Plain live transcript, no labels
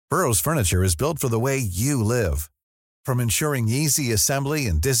Burrow's furniture is built for the way you live. From ensuring easy assembly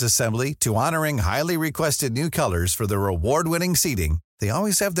and disassembly to honoring highly requested new colors for their award-winning seating, they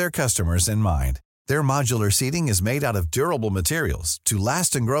always have their customers in mind. Their modular seating is made out of durable materials to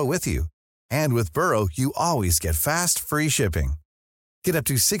last and grow with you. And with Burrow, you always get fast, free shipping. Get up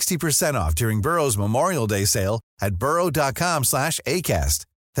to 60% off during Burrow's Memorial Day sale at burrow.com/ACAST.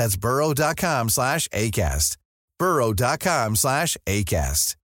 That's burrow.com/ACAST.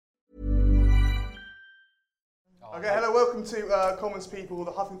 burrow.com/ACAST. Okay, hello, welcome to Commons People,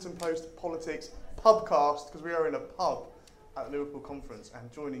 the Huffington Post Politics Pubcast, because we are in a pub at the Liverpool Conference, and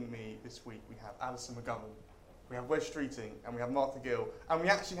joining me this week we have Alison McGovern, we have Wes Streeting, and we have Martha Gill, and we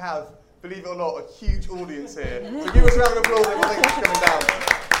actually have, believe it or not, a huge audience here. So give us a round of applause, everyone. Thank you for coming down.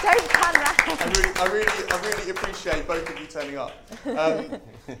 Don't pan round. I really appreciate both of you turning up.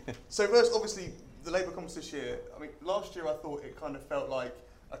 So first, obviously, the Labour Conference this year, I mean, last year I thought it kind of felt like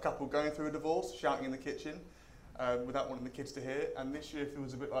a couple going through a divorce, shouting in the kitchen, without wanting the kids to hear, and this year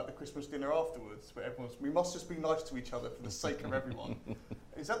feels a bit like the Christmas dinner afterwards, where we must just be nice to each other for the sake of everyone.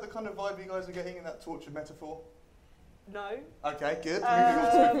 Is that the kind of vibe you guys are getting in that tortured metaphor? No. Okay, good. Moving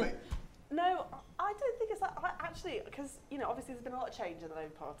on swiftly. No, I don't think it's that. Actually, because, you know, obviously there's been a lot of change in the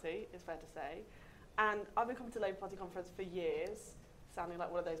Labour Party, it's fair to say, and I've been coming to Labour Party conference for years, sounding like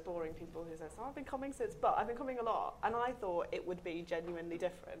one of those boring people who says, I've been coming since, but I've been coming a lot, and I thought it would be genuinely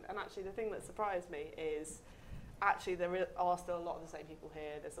different. And actually the thing that surprised me is actually there are still a lot of the same people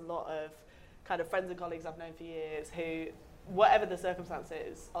here. There's a lot of kind of friends and colleagues I've known for years who, whatever the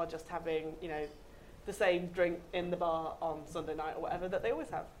circumstances, are just having, you know, the same drink in the bar on Sunday night or whatever that they always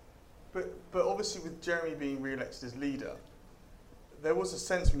have. But obviously with Jeremy being re-elected as leader, there was a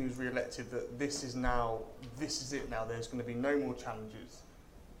sense when he was re-elected that this is it now, there's going to be no more challenges.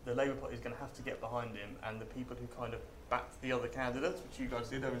 The Labour Party is going to have to get behind him, and the people who kind of backed the other candidates, which you guys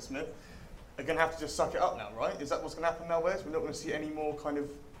did, Owen Smith, are going to have to just suck it up now, right? Is that what's going to happen now, Wes? We're not going to see any more kind of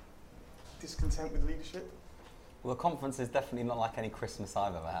discontent with leadership? Well, the conference is definitely not like any Christmas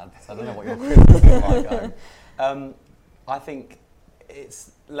I've ever had, so I don't know what your Christmas is like going. I think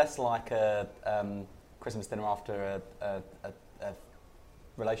it's less like a Christmas dinner after a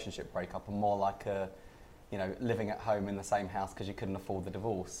relationship breakup, and more like living at home in the same house because you couldn't afford the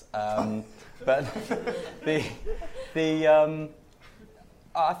divorce. But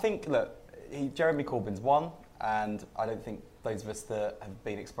I think, look, Jeremy Corbyn's won, and I don't think those of us that have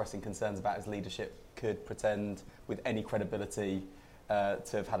been expressing concerns about his leadership could pretend with any credibility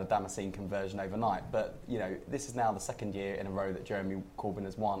to have had a Damascene conversion overnight. But, you know, this is now the second year in a row that Jeremy Corbyn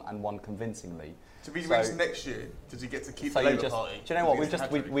has won, and won convincingly. To be raised next year, does he get to keep the Labour Party? Do you know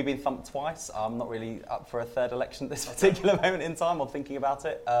what, we've been thumped twice. I'm not really up for a third election at this particular moment in time, or thinking about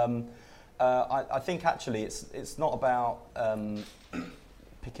it. I think actually it's not about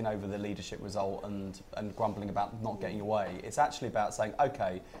picking over the leadership result and grumbling about not getting away. It's actually about saying,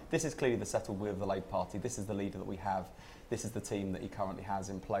 okay, this is clearly the settled will of the Labour Party, this is the leader that we have, this is the team that he currently has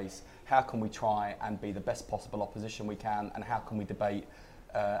in place. How can we try and be the best possible opposition we can, and how can we debate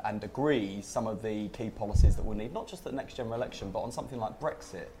and agree some of the key policies that we'll need, not just at the next general election, but on something like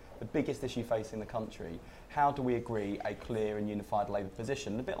Brexit, the biggest issue facing the country. How do we agree a clear and unified Labour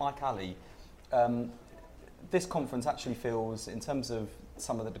position? And a bit like Ali, this conference actually feels, in terms of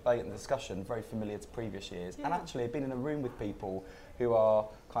some of the debate and the discussion, very familiar to previous years. Yeah. And actually I've been in a room with people who are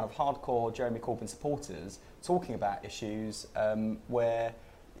kind of hardcore Jeremy Corbyn supporters, talking about issues where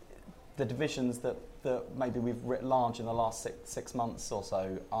the divisions that maybe we've writ large in the last six months or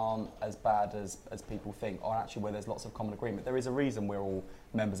so aren't as bad as people think, or actually where there's lots of common agreement. There is a reason we're all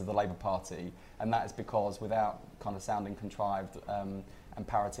members of the Labour Party, and that is because, without kind of sounding contrived and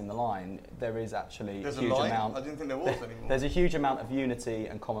parroting the line, there is actually a huge amount. I didn't think there was anymore. There's a huge amount of unity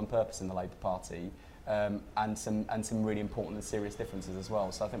and common purpose in the Labour Party, and some really important and serious differences as well.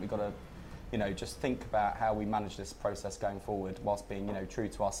 So I think we've got to, just think about how we manage this process going forward, whilst being, true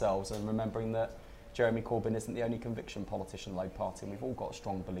to ourselves, and remembering that Jeremy Corbyn isn't the only conviction politician in the Labour Party, and we've all got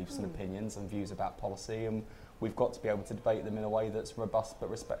strong beliefs and opinions and views about policy, and we've got to be able to debate them in a way that's robust but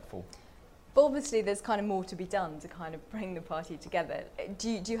respectful. But obviously there's kind of more to be done to kind of bring the party together.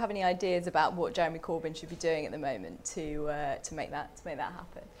 Do you have any ideas about what Jeremy Corbyn should be doing at the moment to make that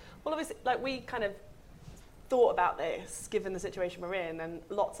happen? Well, obviously, we kind of thought about this, given the situation we're in, and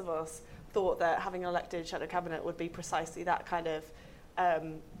lots of us thought that having an elected shadow cabinet would be precisely that kind of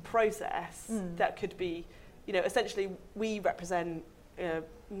process that could be, essentially we represent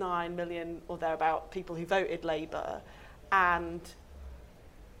 9 million or thereabout people who voted Labour, and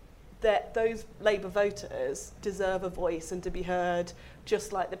that those Labour voters deserve a voice and to be heard,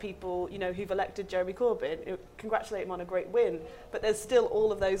 just like the people, you know, who've elected Jeremy Corbyn. Congratulate him on a great win, but there's still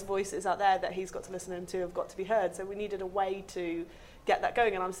all of those voices out there that he's got to listen to, have got to be heard. So we needed a way to get that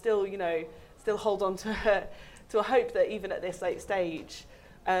going, and I'm still, you know, still hold on to a hope that even at this late stage,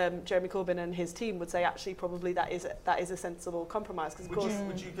 Jeremy Corbyn and his team would say actually probably that is a sensible compromise. Because of course,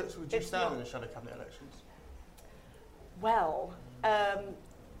 would you stand in the shadow cabinet elections? Well,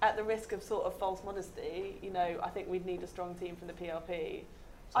 at the risk of sort of false modesty, you know, I think we'd need a strong team from the PRP.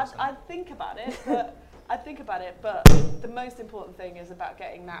 I'd think about it, but the most important thing is about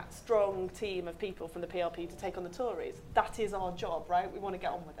getting that strong team of people from the PRP to take on the Tories. That is our job, right? We want to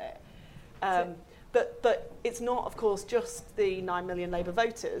get on with it. But it's not, of course, just the 9 million Labour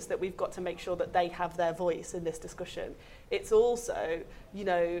voters that we've got to make sure that they have their voice in this discussion. It's also, you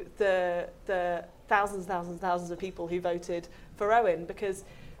know, the thousands of people who voted for Owen, because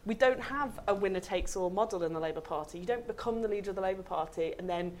we don't have a winner-takes-all model in the Labour Party. You don't become the leader of the Labour Party and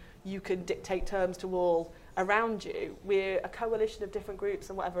then you can dictate terms to all around you. We're a coalition of different groups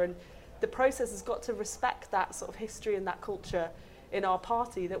and whatever, and the process has got to respect that sort of history and that culture in our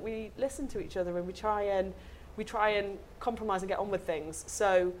party, that we listen to each other and we try and compromise and get on with things.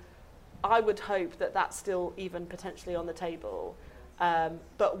 So I would hope that that's still even potentially on the table.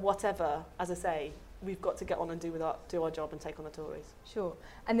 But whatever, as I say, we've got to get on and do our job and take on the Tories. Sure.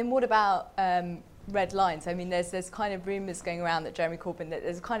 And then what about red lines? I mean, there's kind of rumours going around that Jeremy Corbyn, that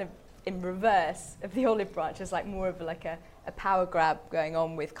there's kind of in reverse of the olive branch, there's like more of a power grab going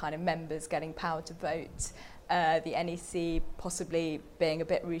on with kind of members getting power to vote. The NEC possibly being a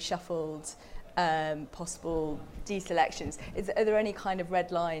bit reshuffled, possible deselections. Are there any kind of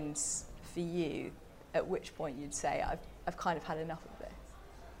red lines for you at which point you'd say, I've kind of had enough of this?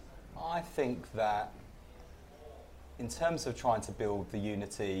 I think that in terms of trying to build the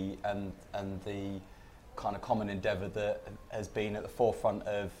unity and the kind of common endeavour that has been at the forefront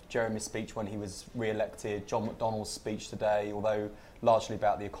of Jeremy's speech when he was re-elected, John McDonnell's speech today, although largely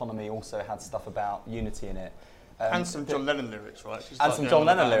about the economy, also had stuff about unity in it. And some John Lennon lyrics, right? And some John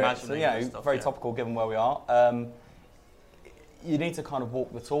Lennon lyrics, so, stuff, very topical given where we are. You need to kind of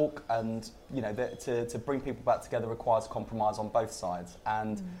walk the talk, and you know, to bring people back together requires compromise on both sides.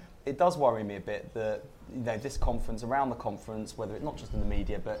 And it does worry me a bit that, you know, this conference, around the conference, whether it's not just in the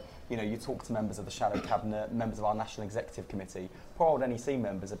media, but you know, you talk to members of the shadow cabinet, members of our national executive committee. Poor old NEC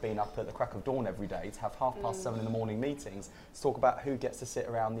members have been up at the crack of dawn every day to have 7:30 in the morning meetings to talk about who gets to sit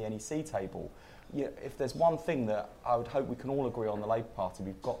around the NEC table. You know, if there's one thing that I would hope we can all agree on the Labour Party,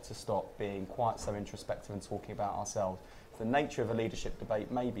 we've got to stop being quite so introspective and talking about ourselves. The nature of a leadership debate,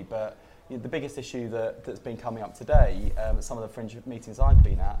 maybe, but you know, the biggest issue that's been coming up today at some of the fringe meetings I've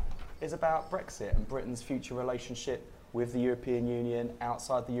been at is about Brexit and Britain's future relationship with the European Union,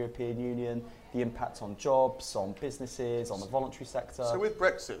 outside the European Union, the impact on jobs, on businesses, on the voluntary sector. So with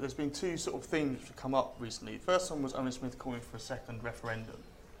Brexit, there's been two sort of themes which have come up recently. The first one was Owen Smith calling for a second referendum.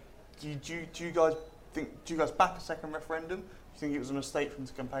 Do you guys back a second referendum? Do you think it was a mistake for them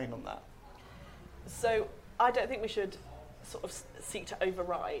to campaign on that? So I don't think we should sort of seek to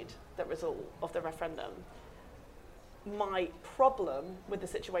override the result of the referendum. My problem with the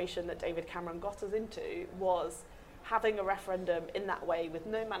situation that David Cameron got us into was having a referendum in that way with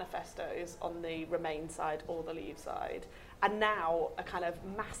no manifestos on the Remain side or the Leave side, and now a kind of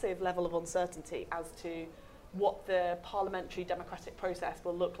massive level of uncertainty as to what the parliamentary democratic process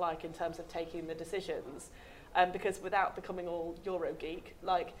will look like in terms of taking the decisions. Because without becoming all Eurogeek,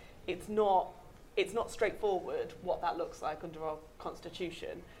 like it's not straightforward what that looks like under our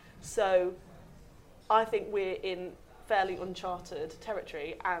constitution. So I think we're in fairly uncharted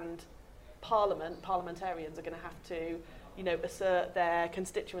territory, and parliamentarians are going to have to, you know, assert their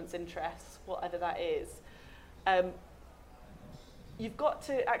constituents' interests, whatever that is. You've got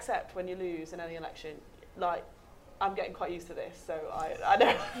to accept when you lose in any election. Like, I'm getting quite used to this, so I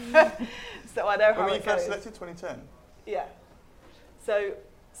know. So I know how it goes. When you first elected 2010? Yeah.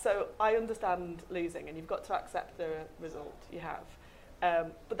 So I understand losing, and you've got to accept the result you have.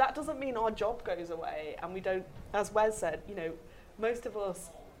 But that doesn't mean our job goes away, and we don't, as Wes said, you know, most of us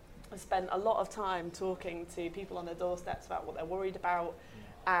have spent a lot of time talking to people on their doorsteps about what they're worried about,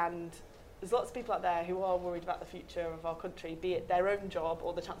 and there's lots of people out there who are worried about the future of our country, be it their own job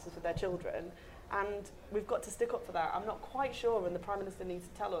or the chances for their children, and we've got to stick up for that. I'm not quite sure, and the Prime Minister needs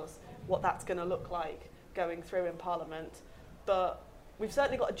to tell us what that's going to look like going through in Parliament, but we've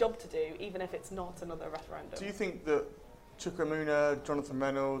certainly got a job to do, even if it's not another referendum. Do you think that Chuka Umunna, Jonathan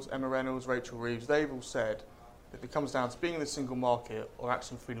Reynolds, Emma Reynolds, Rachel Reeves, they've all said that if it comes down to being in the single market or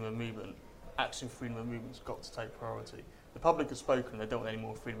action freedom of movement, action freedom of movement's got to take priority? The public has spoken, they don't want any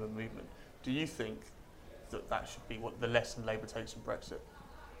more freedom of movement. Do you think that should be what the lesson Labour takes from Brexit?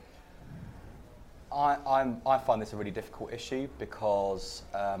 I find this a really difficult issue because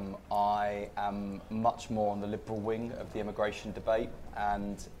I am much more on the liberal wing of the immigration debate,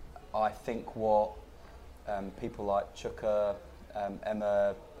 and I think what people like Chuka,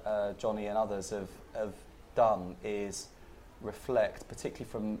 Emma, Johnny and others have done is reflect, particularly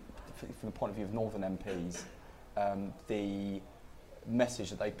from the point of view of Northern MPs, the message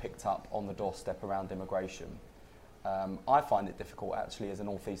that they picked up on the doorstep around immigration. I find it difficult actually as a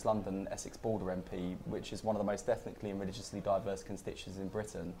North East London Essex border MP, which is one of the most ethnically and religiously diverse constituencies in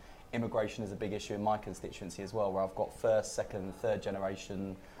Britain. Immigration is a big issue in my constituency as well, where I've got first, second and third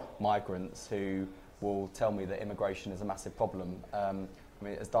generation migrants who will tell me that immigration is a massive problem. I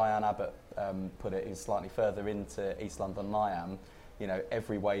mean, as Diane Abbott put it, who's slightly further into East London than I am, you know,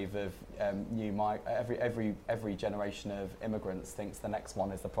 every wave of every generation of immigrants thinks the next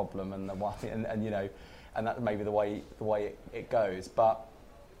one is the problem, and the one, and you know, and that may be the way it goes. But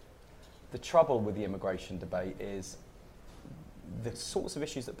the trouble with the immigration debate is the sorts of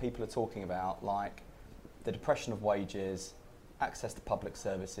issues that people are talking about, like the depression of wages, access to public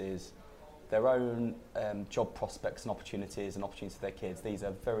services, their own job prospects and opportunities for their kids. These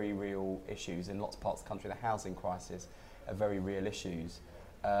are very real issues in lots of parts of the country. The housing crisis are very real issues.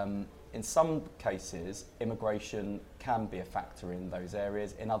 In some cases, immigration can be a factor in those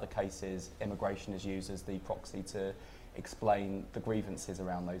areas. In other cases, immigration is used as the proxy to explain the grievances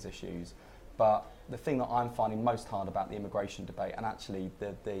around those issues. But the thing that I'm finding most hard about the immigration debate, and actually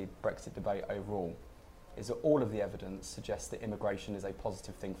the Brexit debate overall, is that all of the evidence suggests that immigration is a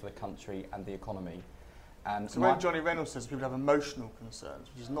positive thing for the country and the economy. And so when Johnny Reynolds says people have emotional concerns,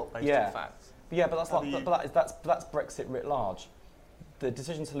 which is not based on facts. Yeah, but that's Brexit writ large. The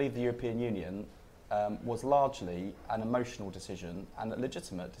decision to leave the European Union was largely an emotional decision, and a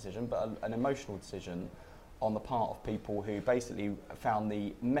legitimate decision, but an emotional decision on the part of people who basically found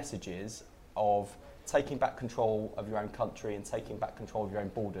the messages of taking back control of your own country and taking back control of your own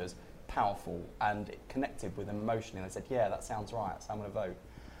borders powerful, and it connected with them emotionally. And they said, yeah, that sounds right, so I'm going to vote.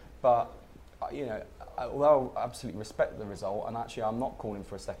 But, you know, although I absolutely respect the result, and actually I'm not calling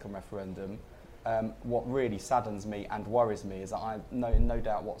for a second referendum, what really saddens me and worries me is that I know no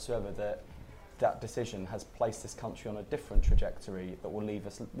doubt whatsoever that that decision has placed this country on a different trajectory that will leave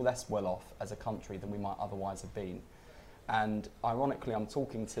us less well off as a country than we might otherwise have been. And ironically, I'm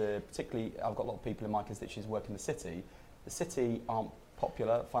talking to, particularly, I've got a lot of people in my constituencies who work in the city. The city aren't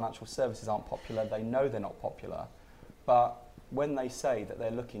popular, financial services aren't popular, they know they're not popular, but when they say that they're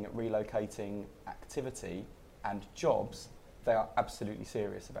looking at relocating activity and jobs, they are absolutely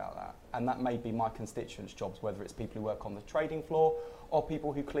serious about that. And that may be my constituents' jobs, whether it's people who work on the trading floor or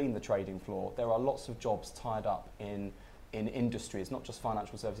people who clean the trading floor. There are lots of jobs tied up in industries, not just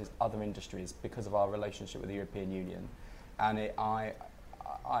financial services, other industries, because of our relationship with the European Union. And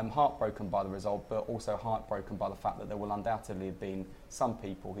I'm heartbroken by the result, but also heartbroken by the fact that there will undoubtedly have been some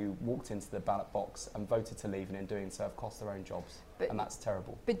people who walked into the ballot box and voted to leave, and in doing so have cost their own jobs, and that's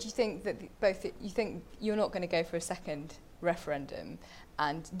terrible. But do you think that you think you're not going to go for a second referendum,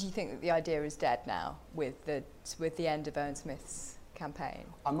 and do you think that the idea is dead now with the end of Owen Smith's campaign?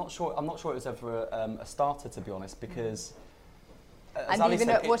 I'm not sure it was ever a starter, to be honest, because. And even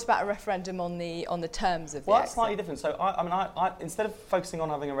what about a referendum on the terms of the exit? Well, that's slightly different. So I instead of focusing on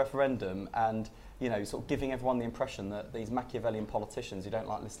having a referendum and, you know, sort of giving everyone the impression that these Machiavellian politicians who don't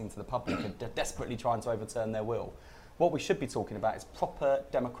like listening to the public are desperately trying to overturn their will, what we should be talking about is proper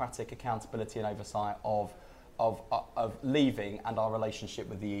democratic accountability and oversight of leaving and our relationship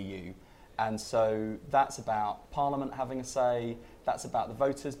with the EU. And so that's about Parliament having a say, that's about the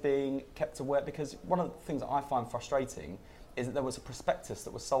voters being kept aware, because one of the things that I find frustrating is that there was a prospectus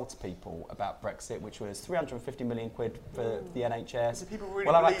that was sold to people about Brexit, which was 350 million quid for the NHS. People really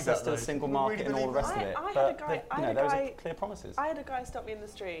we'll have believe access that, to the single market and all the rest of it. Those are clear promises. I had a guy stop me in the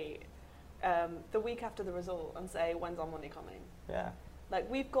street the week after the result and say, "When's our money coming?" Yeah. Like,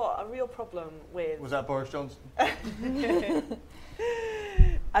 we've got a real problem with... Was that Boris Johnson?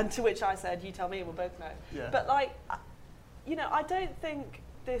 And to which I said, "You tell me, we'll both know." Yeah. But, like, you know, I don't think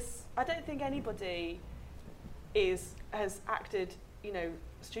anybody has acted, you know,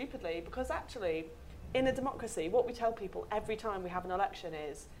 stupidly, because actually, in a democracy, what we tell people every time we have an election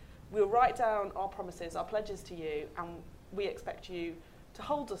is, we'll write down our promises, our pledges to you, and we expect you to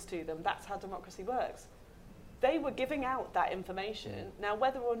hold us to them. That's how democracy works. They were giving out that information. Now,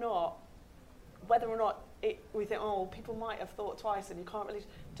 whether or not we think, oh, people might have thought twice and you can't really...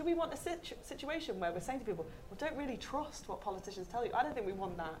 Do we want a situation where we're saying to people, well, don't really trust what politicians tell you? I don't think we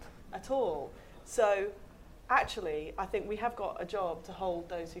want that at all. So actually, I think we have got a job to hold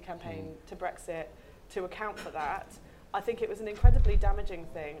those who campaign to Brexit to account for that. I think it was an incredibly damaging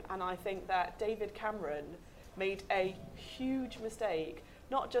thing, and I think that David Cameron made a huge mistake,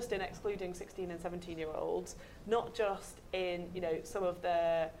 not just in excluding 16 and 17-year-olds, not just in, some of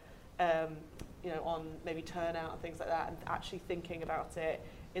the, on maybe turnout and things like that, and actually thinking about it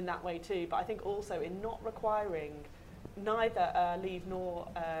in that way too, but I think also in not requiring neither a Leave nor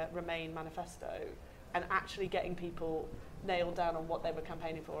Remain manifesto and actually getting people nailed down on what they were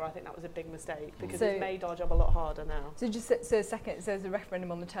campaigning for. I think that was a big mistake because it's made our job a lot harder now. So the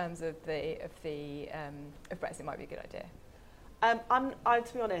referendum on the terms of Brexit might be a good idea.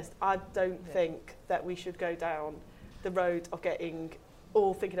 To be honest, I don't think that we should go down the road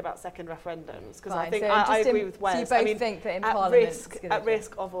of thinking about second referendums, because I think I agree with Wes. So you both think that in Parliament at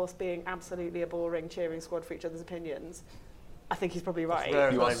risk of us being absolutely a boring cheering squad for each other's opinions, I think he's probably right.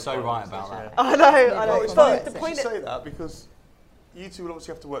 You are so right about that. I know. Well, it's funny the point you say that, because you two will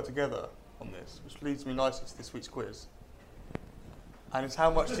obviously have to work together on this, which leads me nicely to this week's quiz. And it's how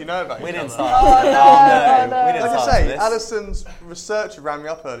much do you know about each other? We didn't start. No. We didn't Like I start say, this. Alison's researcher rang me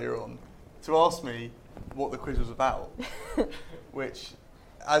up earlier on to ask me what the quiz was about, which...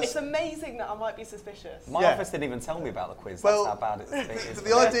 It's amazing that I might be suspicious. My office didn't even tell me about the quiz. Well, that's how bad it is.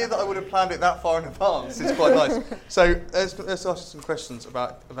 The idea that I would have planned it that far in advance is quite nice. So let's ask you some questions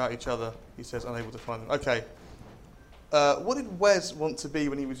about each other. He says, unable to find them. Okay. What did Wes want to be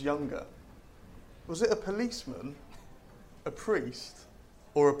when he was younger? Was it a policeman, a priest,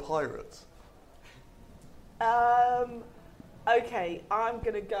 or a pirate? Okay, I'm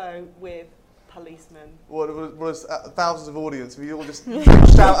going to go with policeman. What was thousands of audience? If you all just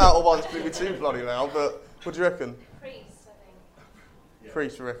shout out at once, it'd be too bloody loud. But what do you reckon? Priest, I think.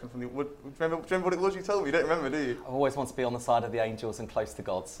 Priest, you reckon? Do you remember what it was you told me? You don't remember, do you? I always want to be on the side of the angels and close to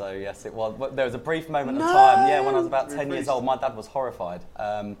God. So yes, it was. There was a brief moment of time. Yeah, when I was about 10 years old, my dad was horrified.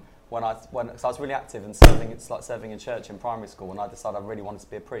 So I was really active and serving in church in primary school, and I decided I really wanted to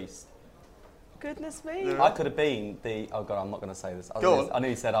be a priest. Goodness me. I could have been oh God, I'm not going to say this. I knew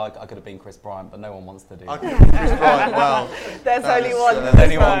you said I could have been Chris Bryant, but no one wants to do that. Chris Bryant, wow. There's only one. There's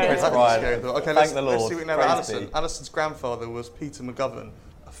only one Chris Bryant. Okay, Thank the Lord. Let's see what we know about Alison. Alison's grandfather was Peter McGovern,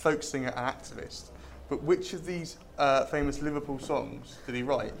 a folk singer and activist. But which of these famous Liverpool songs did he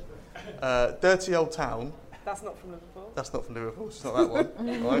write? Dirty Old Town. That's not from Liverpool. That's not from Liverpool. It's not that one.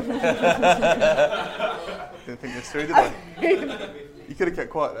 Right? Didn't think this through, did I? You could have kept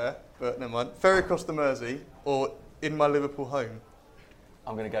quiet there, but never mind. Ferry Across the Mersey or In My Liverpool Home?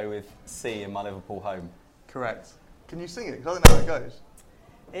 I'm going to go with C, In My Liverpool Home. Correct. Can you sing it? Because I don't know how it goes.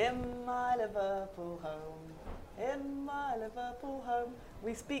 In my Liverpool home, in my Liverpool home,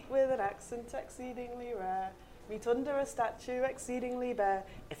 we speak with an accent exceedingly rare. Meet under a statue exceedingly bare.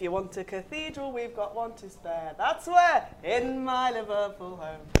 If you want a cathedral, we've got one to spare. That's where, in my Liverpool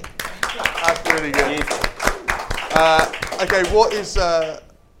home. That's really good. Okay, what is? I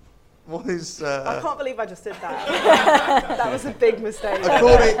can't believe I just did that. That was a big mistake.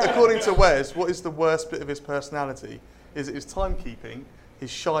 According to Wes, what is the worst bit of his personality? Is it his timekeeping, his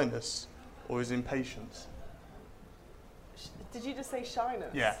shyness, or his impatience? Did you just say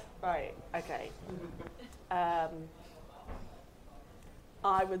shyness? Yeah. Right. Okay.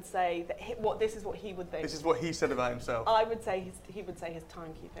 I would say that this is what he would think. This is what he said about himself. I would say he would say his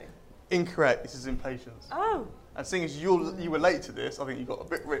timekeeping. Incorrect. This is impatience. Oh. And seeing as you were late to this, I think you got a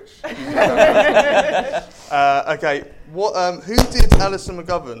bit rich. Okay. Who did Alison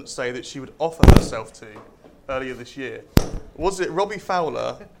McGovern say that she would offer herself to earlier this year? Was it Robbie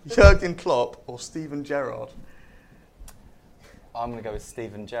Fowler, Jurgen Klopp, or Steven Gerrard? I'm going to go with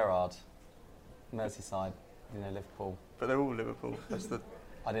Steven Gerrard, Merseyside, Liverpool. But they're all Liverpool.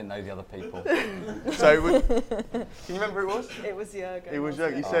 I didn't know the other people. So, can you remember who it was? It was Jurgen. It was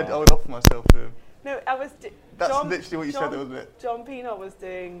Jurgen. You said I would offer myself to him. No, I was. That's literally what you said, wasn't it? John Pienaar was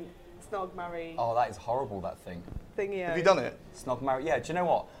doing Snog Marry. Oh, that is horrible, that thing. Thingy. Have you done it? Snog Marry. Yeah, do you know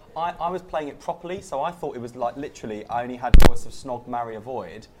what? I was playing it properly, so I thought it was like literally I only had choice of Snog, Marry,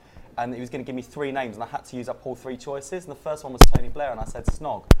 Avoid, and he was going to give me 3 names, and I had to use up all 3 choices, and the first one was Tony Blair, and I said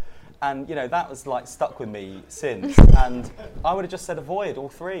Snog. And, that was, stuck with me since. And I would have just said avoid all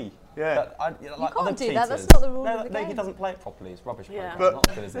 3. Yeah. You can't do that. That's not the rule of the game. He doesn't play it properly. It's rubbish. Yeah. But not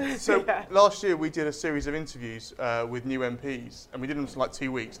good, is it? So last year we did a series of interviews with new MPs, and we did them for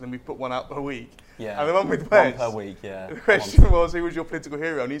 2 weeks, and then we put one out per week. Yeah. And the one with Wes. Wes. One per week, yeah. The question was, who was your political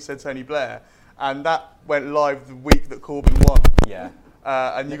hero? And he said Tony Blair. And that went live the week that Corbyn won. Yeah.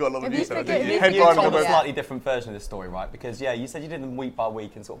 And you got a lot of news on it, didn't you? You told a slightly different version of this story, right? Because, you said you did them week by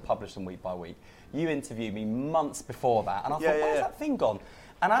week and sort of published them week by week. You interviewed me months before that, and I thought, where's that thing gone?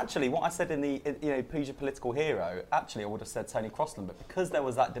 And actually, what I said who's your political hero, actually I would have said Tony Crosland, but because there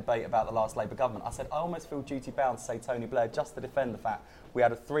was that debate about the last Labour government, I said I almost feel duty-bound to say Tony Blair just to defend the fact we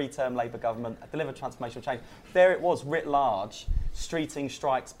had a 3-term Labour government, delivered transformational change. There it was, writ large, Streeting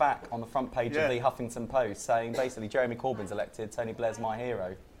strikes back on the front page of the Huffington Post, saying basically Jeremy Corbyn's elected, Tony Blair's my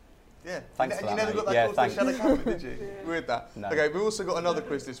hero. Yeah, thanks for that, you never mate. got that call to the Shadow Cabinet, did you? Yeah. With that. No. Okay, we've also got another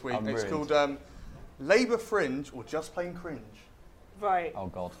quiz this week. I'm It's ruined. called Labour Fringe or Just Plain Cringe. Right. Oh,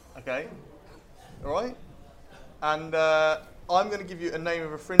 God. Okay? All right? And I'm going to give you a name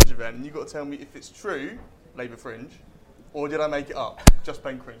of a fringe event, and you've got to tell me if it's true, Labour Fringe, or did I make it up? Just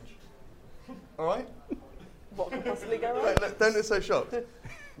Plain Cringe. All right? What could possibly go wrong? Don't look so shocked.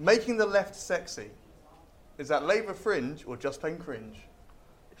 Making the left sexy. Is that Labour Fringe or Just Plain Cringe?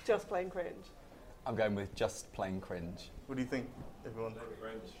 Just plain cringe. I'm going with just plain cringe. What do you think, everyone?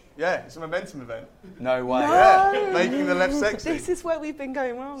 Yeah, it's a momentum event. No way. Yeah, making the left sexy. This is where we've been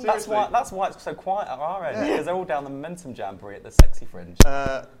going wrong. That's Seriously. why it's so quiet at our end, Yeah. because they're all down the momentum jamboree at the sexy fringe.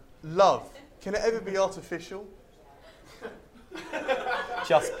 Love. Can it ever be artificial?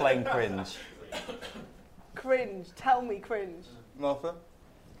 Just plain cringe. Cringe. Tell me cringe. Martha?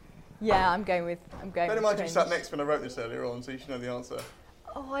 Yeah, I'm going with Bear in mind you cringe. sat next when I wrote this earlier on, so you should know the answer.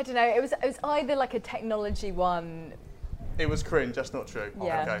 Oh, I don't know. It was either like a technology one. It was cringe, that's not true.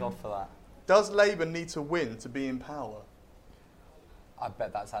 Yeah. Okay. God for that. Does Labour need to win to be in power? I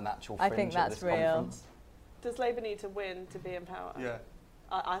bet that's our natural I fringe think at that's this real. conference. Does Labour need to win to be in power? Yeah.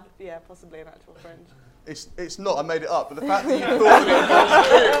 Yeah, possibly an actual fringe. It's not, I made it up, but the fact that you thought that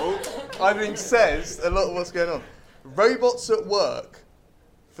it was real, I think says a lot of what's going on. Robots at work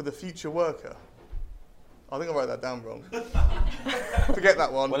for the future worker. I think I wrote that down wrong. Forget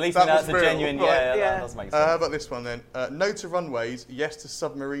that one. Well, at least that we know was it's a real. genuine, Right. yeah, Yeah. that does make sense. How about this one then? No to runways, yes to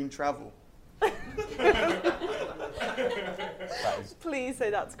submarine travel. That is, Please say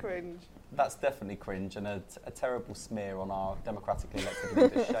that's cringe. that's definitely cringe and a terrible smear on our democratically elected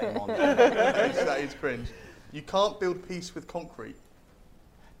leaders. Shame on them. That is cringe. You can't build peace with concrete.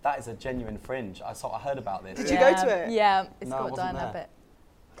 That is a genuine fringe. I heard about this. Did you go to it? Yeah, it's No, I got wasn't Diane there. Abbott.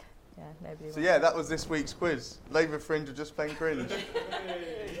 Yeah, nobody. So went. yeah, that was this week's quiz. Labour Fringe or Just Plain Cringe.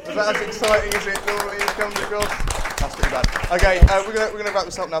 Was that as exciting as it normally comes across? That's pretty bad. Okay, we're gonna wrap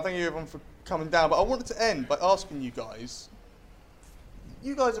this up now. Thank you everyone for coming down. But I wanted to end by asking you guys.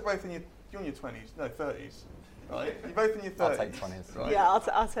 You guys are both you're in your 20s, no 30s, right? You're both in your 30s. I'll take 20s. Right? Yeah,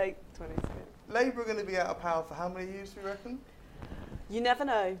 I'll take 20. Labour are going to be out of power for how many years, do you reckon? You never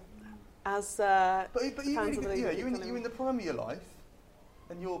know. As But you fans really, of the you know, Labour you're in economy. the prime of your life,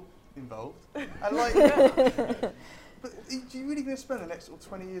 and you're involved. And like, but are you really going to spend the next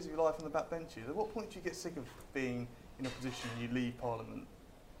 20 years of your life on the back benches? At what point do you get sick of being in opposition and you leave Parliament?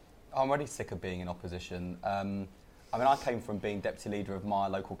 I'm already sick of being in opposition. I came from being deputy leader of my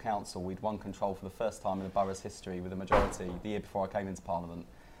local council. We'd won control for the first time in the borough's history with a majority the year before I came into Parliament.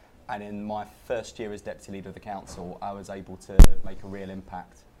 And in my first year as deputy leader of the council, I was able to make a real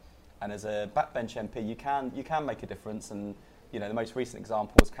impact. And as a backbench MP, you can make a difference. And the most recent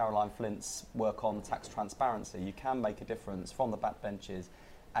example was Caroline Flint's work on tax transparency. You can make a difference from the backbenches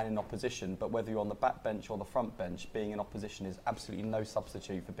and in opposition. But whether you're on the backbench or the front bench, being in opposition is absolutely no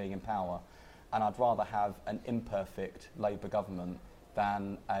substitute for being in power. And I'd rather have an imperfect Labour government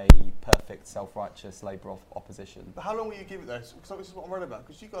than a perfect, self-righteous Labour opposition. But how long will you give it though? Because this is what I'm worried about.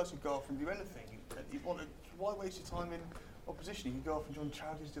 Because you guys could go off and do anything. Why waste your time in opposition? You can go off and join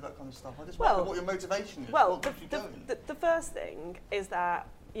charities, do that kind of stuff. I just wonder what your motivation is. Well, what keeps you going? the first thing is that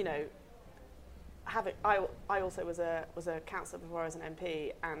I also was a councillor before I was an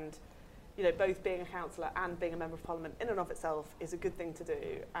MP, and both being a councillor and being a member of Parliament in and of itself is a good thing to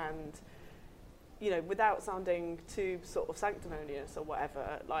do. And without sounding too sort of sanctimonious or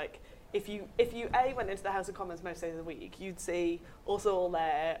whatever, like if you went into the House of Commons most days of the week, you'd see us all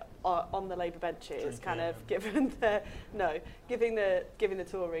there on the Labour benches, kind of giving the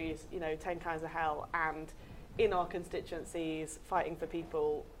Tories 10 kinds of hell, and in our constituencies fighting for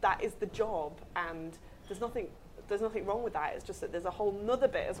people. That is the job, and there's nothing wrong with that. It's just that there's a whole nother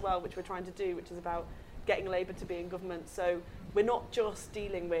bit as well which we're trying to do, which is about getting Labour to be in government. So we're not just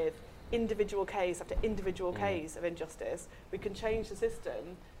dealing with individual case after individual case of injustice. We can change the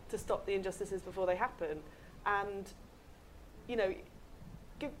system to stop the injustices before they happen. And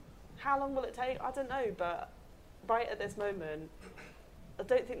how long will it take? I don't know, but right at this moment, I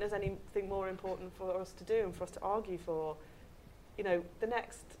don't think there's anything more important for us to do and for us to argue for. The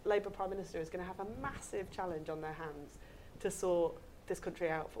next Labour Prime Minister is going to have a massive challenge on their hands to sort this country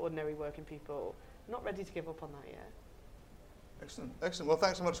out for ordinary working people. Not ready to give up on that yet. Excellent. Well,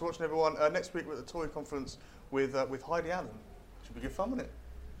 thanks so much for watching, everyone. Next week we're at the Tory conference with Heidi Allen. Should be good fun, won't it?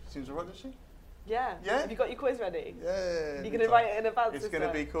 Seems alright, does she? Yeah. Yeah? Have you got your quiz ready? Yeah. You're going to write it in advance. It's going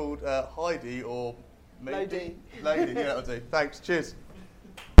to be called Heidi or maybe Lodi. Lodi. Yeah, that'll do. Thanks. Cheers.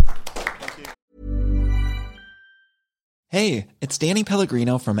 Thank you. Hey, it's Danny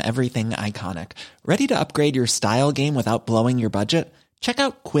Pellegrino from Everything Iconic. Ready to upgrade your style game without blowing your budget? Check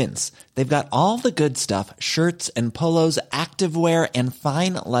out Quince. They've got all the good stuff, shirts and polos, activewear, and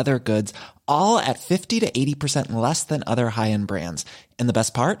fine leather goods, all at 50 to 80% less than other high-end brands. And the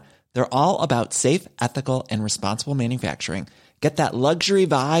best part? They're all about safe, ethical, and responsible manufacturing. Get that luxury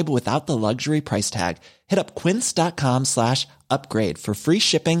vibe without the luxury price tag. Hit up quince.com/upgrade for free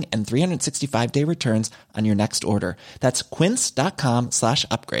shipping and 365-day returns on your next order. That's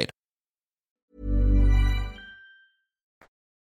quince.com/upgrade.